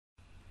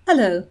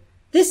Hello,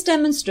 this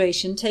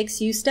demonstration takes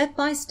you step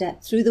by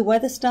step through the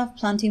Weatherstaff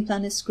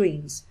PlantingPlanner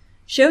screens,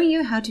 showing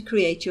you how to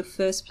create your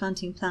first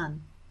planting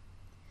plan.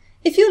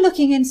 If you're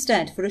looking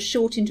instead for a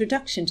short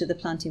introduction to the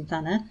Planting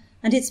Planner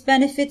and its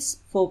benefits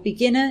for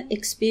beginner,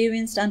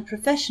 experienced and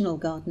professional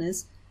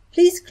gardeners,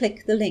 please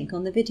click the link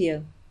on the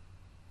video.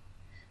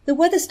 The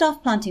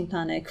Weatherstaff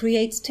PlantingPlanner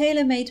creates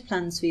tailor-made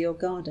plans for your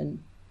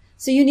garden,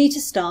 so you need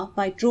to start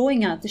by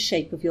drawing out the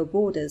shape of your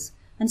borders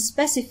and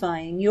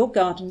specifying your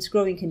garden's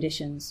growing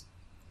conditions.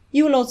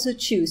 You will also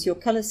choose your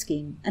colour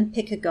scheme and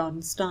pick a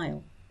garden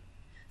style.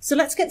 So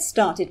let's get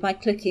started by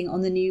clicking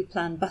on the New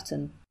Plan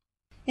button.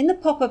 In the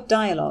pop-up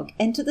dialog,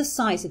 enter the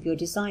size of your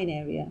design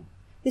area.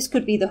 This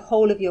could be the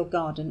whole of your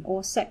garden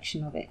or a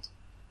section of it.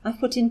 I've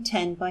put in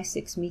 10 by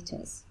 6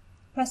 meters.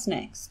 Press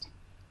Next.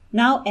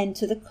 Now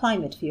enter the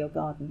climate for your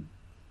garden.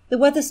 The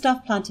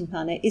Weatherstaff Planting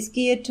Planner is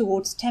geared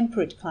towards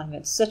temperate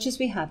climates such as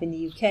we have in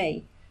the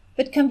UK,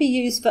 but can be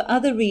used for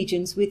other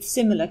regions with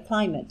similar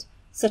climate,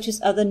 such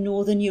as other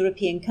northern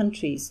European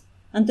countries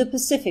and the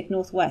Pacific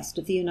Northwest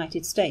of the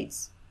United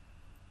States.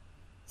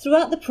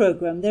 Throughout the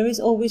programme there is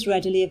always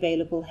readily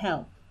available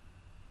help.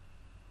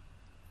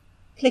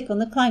 Click on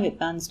the climate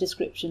bands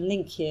description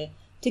link here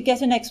to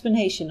get an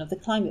explanation of the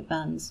climate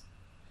bands.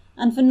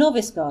 And for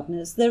novice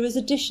gardeners there is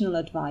additional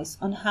advice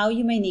on how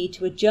you may need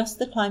to adjust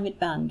the climate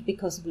band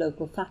because of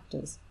local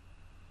factors.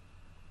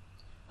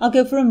 I'll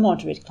go for a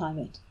moderate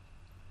climate.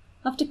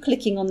 After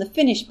clicking on the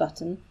Finish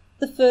button,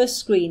 the first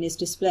screen is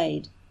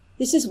displayed.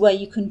 This is where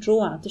you can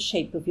draw out the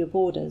shape of your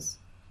borders.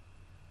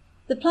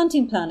 The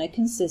Planting Planner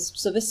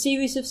consists of a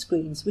series of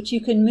screens which you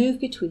can move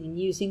between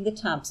using the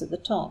tabs at the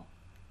top.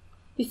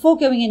 Before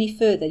going any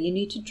further, you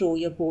need to draw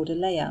your border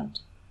layout.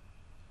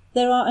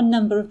 There are a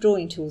number of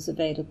drawing tools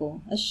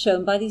available, as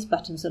shown by these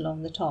buttons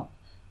along the top,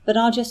 but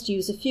I'll just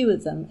use a few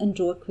of them and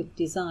draw a quick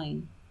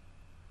design.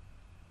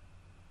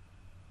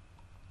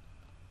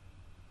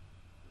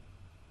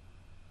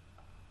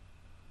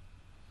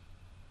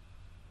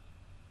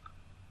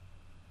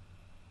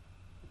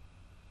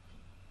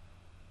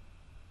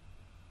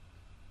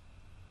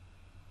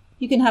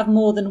 You can have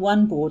more than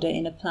one border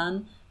in a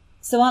plan,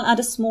 so I'll add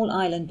a small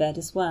island bed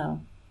as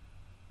well.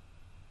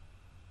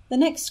 The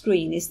next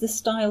screen is the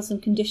Styles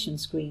and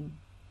Conditions screen.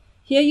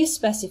 Here you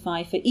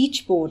specify for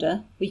each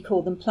border, we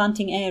call them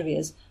planting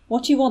areas,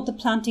 what you want the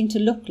planting to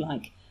look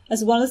like,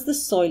 as well as the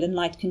soil and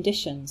light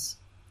conditions.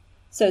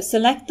 So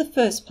select the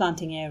first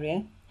planting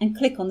area and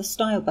click on the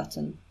Style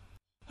button.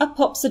 Up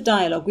pops a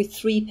dialog with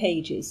 3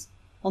 pages.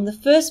 On the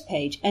first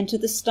page, enter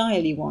the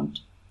style you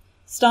want.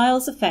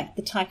 Styles affect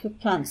the type of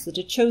plants that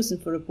are chosen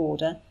for a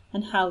border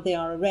and how they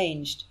are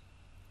arranged.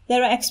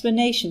 There are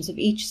explanations of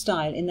each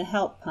style in the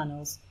help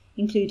panels,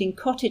 including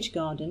cottage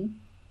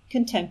garden,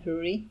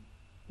 contemporary,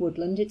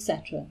 woodland,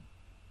 etc.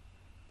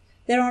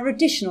 There are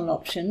additional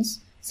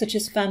options, such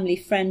as family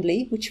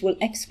friendly, which will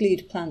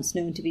exclude plants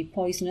known to be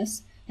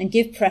poisonous and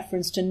give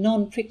preference to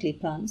non-prickly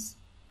plants,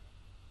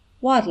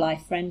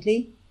 wildlife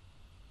friendly,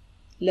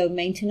 low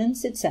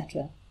maintenance,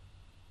 etc.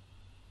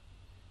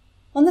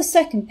 On the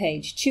second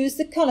page, choose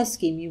the colour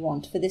scheme you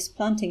want for this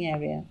planting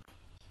area.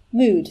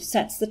 Mood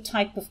sets the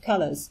type of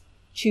colours.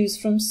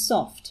 Choose from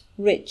soft,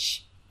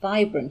 rich,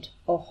 vibrant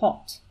or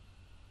hot.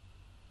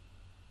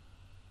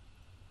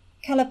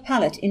 Colour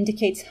palette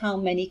indicates how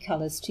many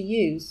colours to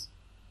use.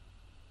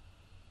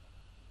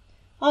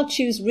 I'll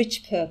choose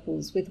rich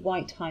purples with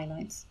white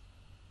highlights.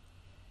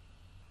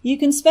 You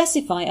can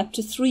specify up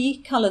to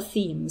 3 colour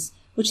themes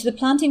which the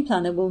Planting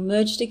Planner will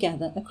merge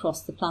together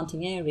across the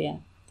planting area.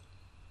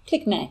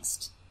 Click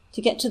Next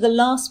to get to the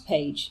last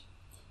page,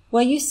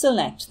 where you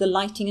select the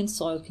lighting and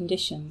soil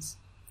conditions.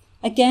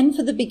 Again,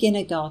 for the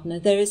beginner gardener,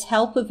 there is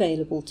help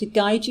available to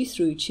guide you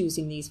through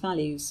choosing these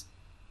values.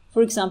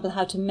 For example,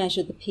 how to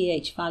measure the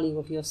pH value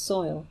of your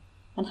soil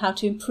and how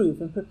to improve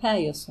and prepare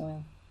your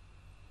soil.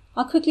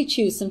 I'll quickly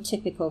choose some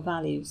typical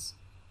values.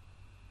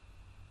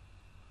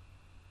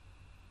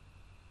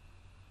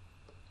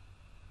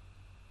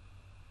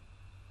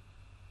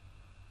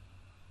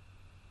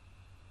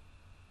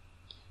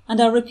 And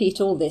I'll repeat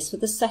all this for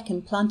the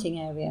second planting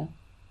area.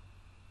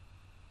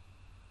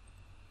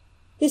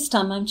 This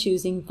time I'm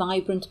choosing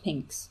vibrant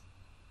pinks.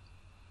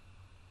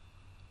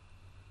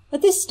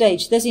 At this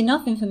stage there's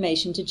enough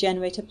information to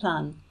generate a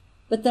plan,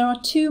 but there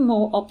are 2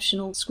 more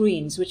optional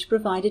screens which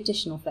provide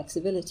additional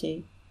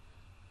flexibility.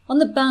 On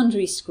the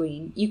boundary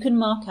screen you can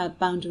mark out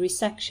boundary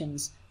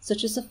sections,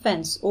 such as a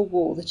fence or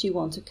wall that you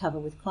want to cover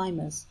with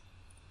climbers.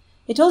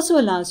 It also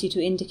allows you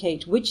to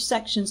indicate which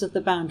sections of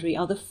the boundary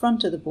are the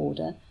front of the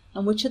border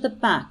and which are the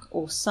back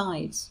or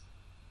sides.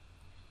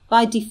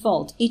 By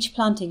default, each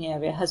planting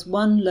area has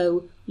one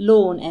low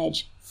lawn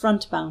edge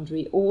front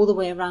boundary all the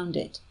way around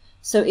it,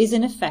 so is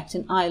in effect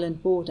an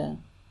island border,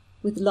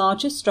 with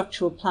larger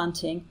structural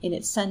planting in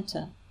its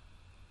centre.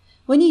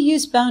 When you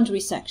use boundary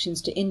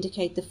sections to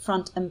indicate the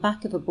front and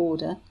back of a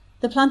border,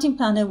 the Planting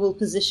Planner will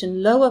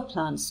position lower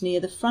plants near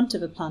the front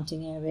of a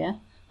planting area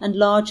and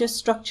larger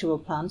structural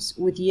plants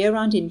with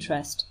year-round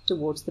interest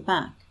towards the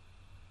back.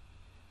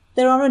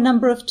 There are a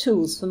number of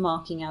tools for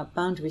marking out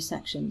boundary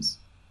sections.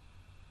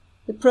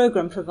 The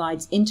program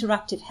provides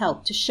interactive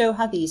help to show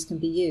how these can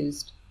be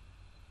used.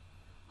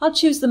 I'll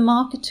choose the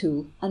marker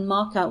tool and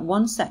mark out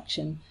one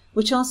section,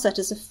 which I'll set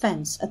as a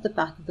fence at the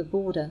back of the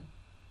border.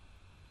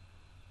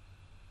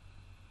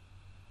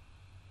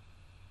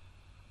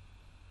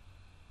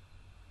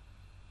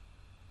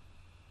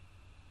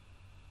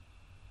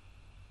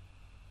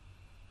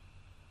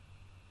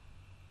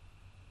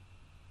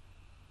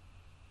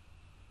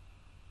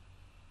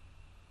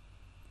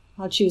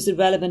 I'll choose the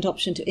relevant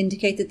option to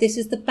indicate that this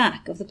is the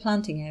back of the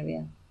planting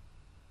area.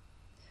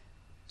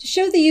 To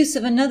show the use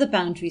of another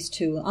boundaries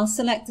tool, I'll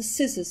select the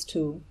scissors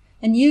tool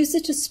and use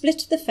it to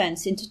split the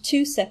fence into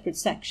two separate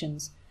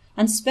sections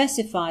and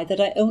specify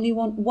that I only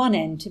want one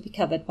end to be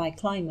covered by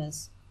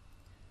climbers.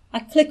 I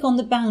click on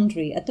the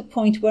boundary at the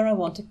point where I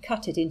want to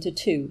cut it into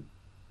two,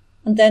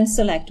 and then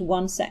select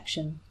one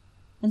section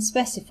and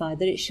specify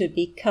that it should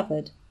be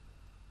covered.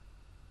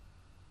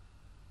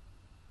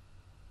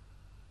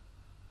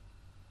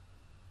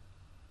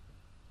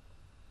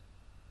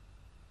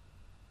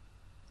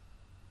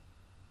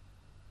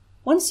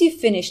 Once you've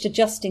finished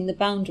adjusting the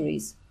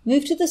boundaries,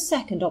 move to the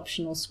second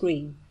optional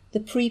screen, the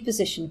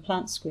pre-positioned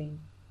plant screen.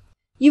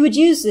 You would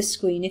use this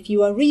screen if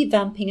you are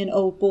revamping an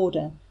old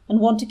border and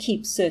want to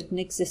keep certain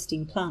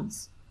existing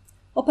plants.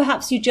 Or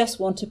perhaps you just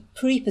want to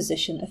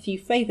pre-position a few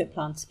favourite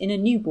plants in a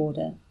new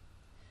border.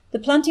 The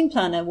Planting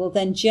Planner will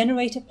then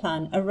generate a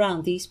plan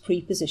around these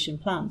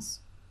pre-positioned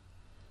plants.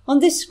 On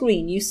this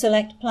screen, you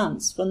select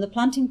plants from the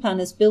Planting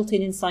Planner's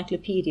built-in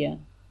encyclopedia,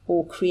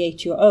 or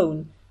create your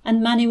own, and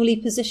manually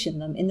position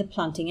them in the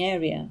planting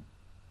area.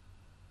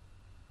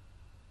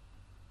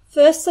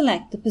 First,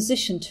 select the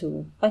Position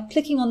tool by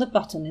clicking on the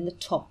button in the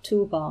top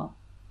toolbar.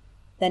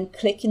 Then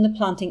click in the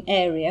planting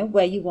area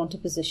where you want to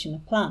position a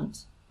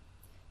plant.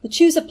 The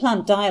Choose a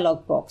Plant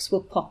dialog box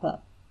will pop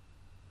up.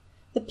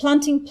 The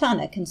Planting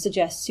Planner can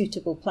suggest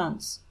suitable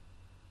plants.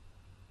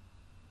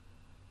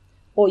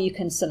 Or you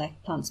can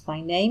select plants by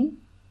name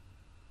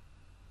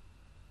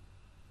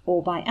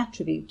or by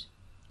attribute,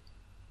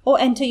 or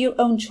enter your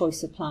own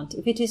choice of plant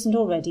if it isn't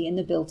already in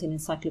the built-in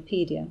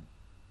encyclopedia.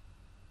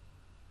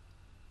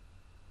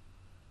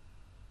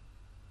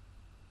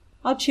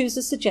 I'll choose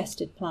a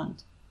suggested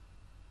plant.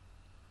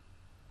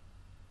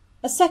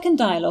 A second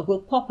dialog will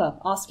pop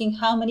up asking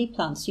how many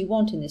plants you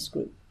want in this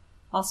group.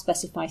 I'll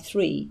specify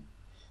 3.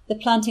 The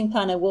Planting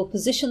Planner will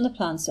position the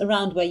plants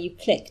around where you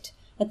clicked.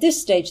 At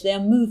this stage they are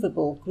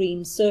movable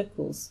green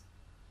circles.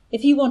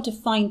 If you want to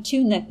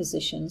fine-tune their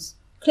positions,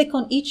 click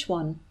on each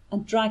one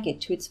and drag it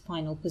to its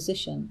final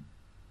position.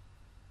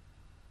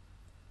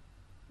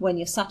 When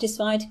you're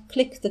satisfied,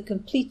 click the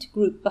Complete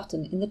Group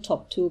button in the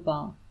top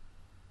toolbar.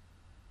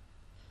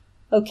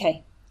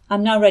 OK,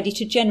 I'm now ready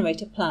to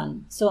generate a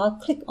plan, so I'll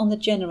click on the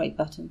Generate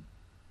button.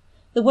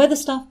 The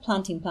Weatherstaff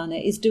Planting Planner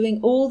is doing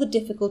all the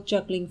difficult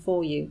juggling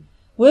for you,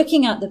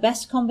 working out the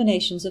best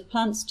combinations of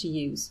plants to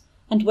use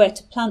and where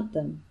to plant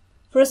them,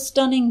 for a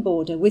stunning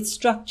border with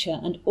structure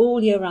and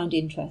all year-round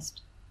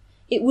interest.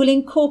 It will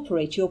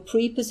incorporate your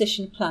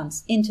pre-positioned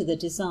plants into the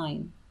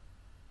design.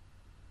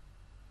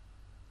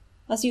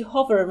 As you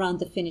hover around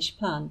the finished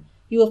plan,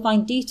 you will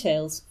find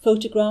details,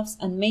 photographs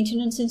and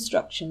maintenance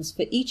instructions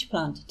for each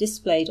plant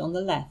displayed on the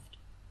left.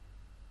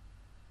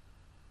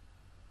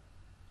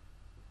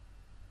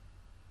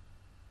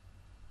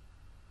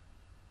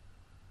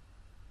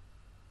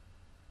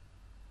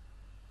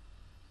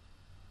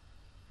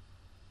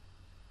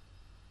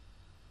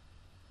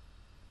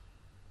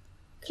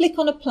 Click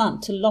on a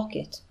plant to lock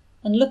it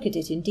and look at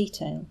it in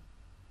detail.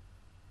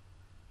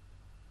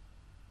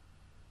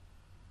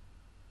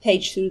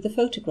 Page through the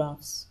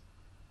photographs.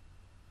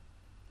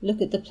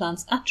 Look at the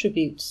plant's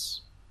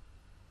attributes.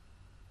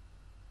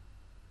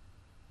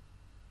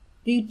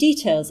 View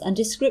details and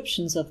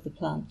descriptions of the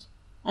plant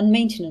and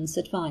maintenance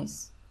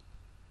advice.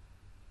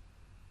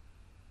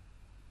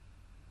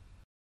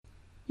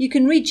 You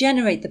can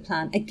regenerate the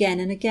plan again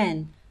and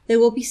again. There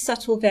will be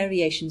subtle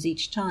variations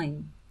each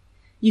time.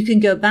 You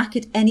can go back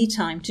at any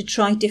time to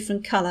try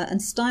different colour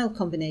and style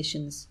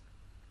combinations.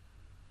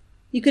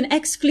 You can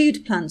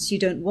exclude plants you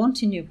don't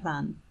want in your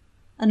plan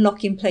and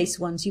lock in place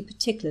ones you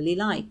particularly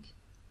like.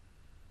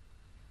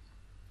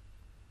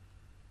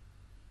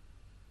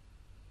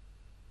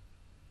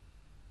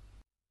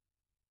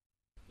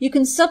 You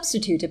can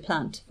substitute a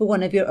plant for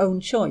one of your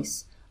own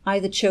choice,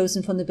 either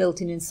chosen from the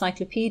built-in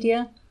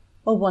encyclopedia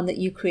or one that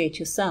you create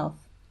yourself.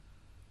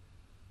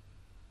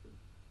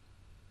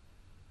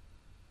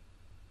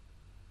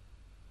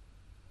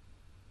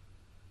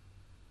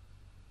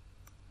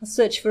 I'll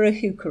search for a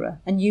heuchera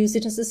and use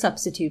it as a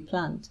substitute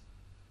plant.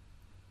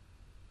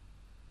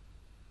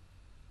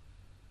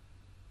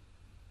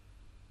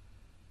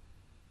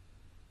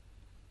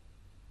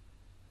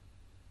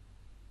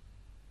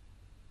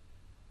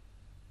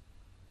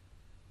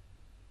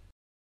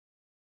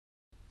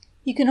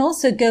 You can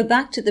also go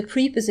back to the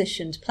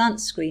pre-positioned plant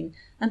screen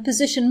and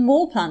position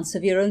more plants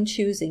of your own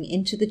choosing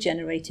into the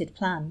generated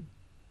plan.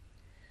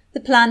 The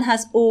plan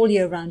has all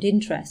year-round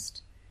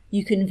interest.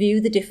 You can view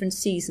the different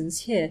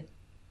seasons here.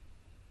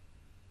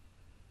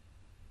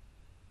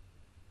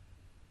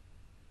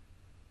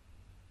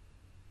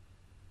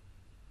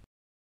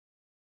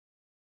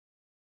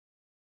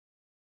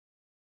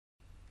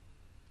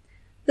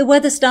 The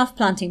Weatherstaff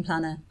Planting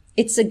Planner.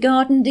 It's a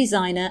garden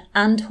designer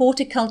and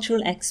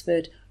horticultural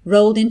expert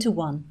rolled into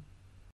one.